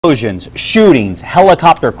Explosions, shootings,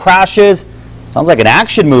 helicopter crashes. Sounds like an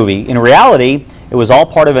action movie. In reality, it was all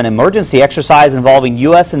part of an emergency exercise involving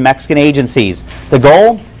U.S. and Mexican agencies. The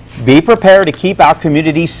goal? Be prepared to keep our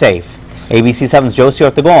communities safe. ABC 7's Josie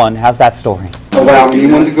Ortegon has that story. Allow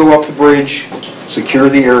anyone to go up the bridge, secure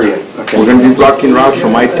the area. Okay. We're going to be blocking routes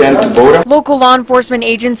from I-10 to Boda. Local law enforcement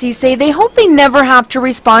agencies say they hope they never have to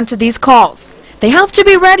respond to these calls. They have to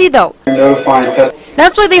be ready, though.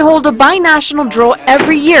 That's why they hold a binational drill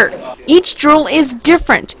every year. Each drill is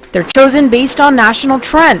different. They're chosen based on national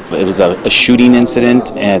trends. It was a shooting incident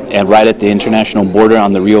right at the international border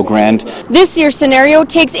on the Rio Grande. This year's scenario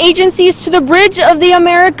takes agencies to the Bridge of the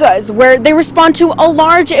Americas, where they respond to a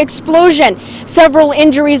large explosion. Several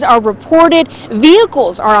injuries are reported,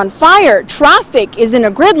 vehicles are on fire, traffic is in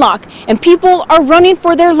a gridlock, and people are running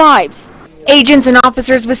for their lives. Agents and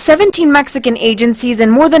officers with 17 Mexican agencies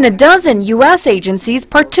and more than a dozen U.S. agencies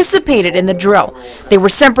participated in the drill. They were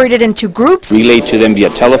separated into groups. Relayed to them via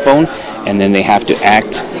telephone, and then they have to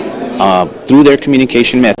act through their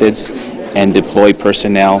communication methods and deploy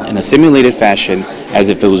personnel in a simulated fashion as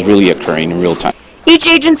if it was really occurring in real time. Each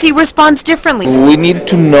agency responds differently. We need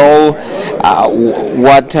to know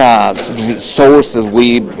what sources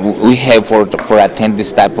we have for attend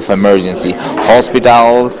this type of emergency.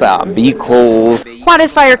 Hospitals, vehicles.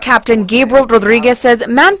 Juarez Fire Captain Gabriel Rodriguez says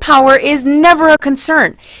manpower is never a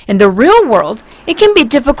concern. In the real world, it can be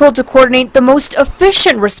difficult to coordinate the most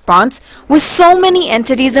efficient response with so many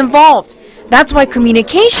entities involved. That's why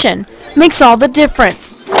communication makes all the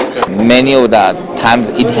difference. Many of the times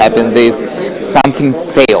it happens is something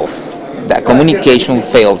fails. That communication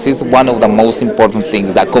fails. It's one of the most important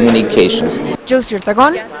things, that communications. Josie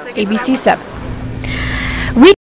Ortegon, ABC 7.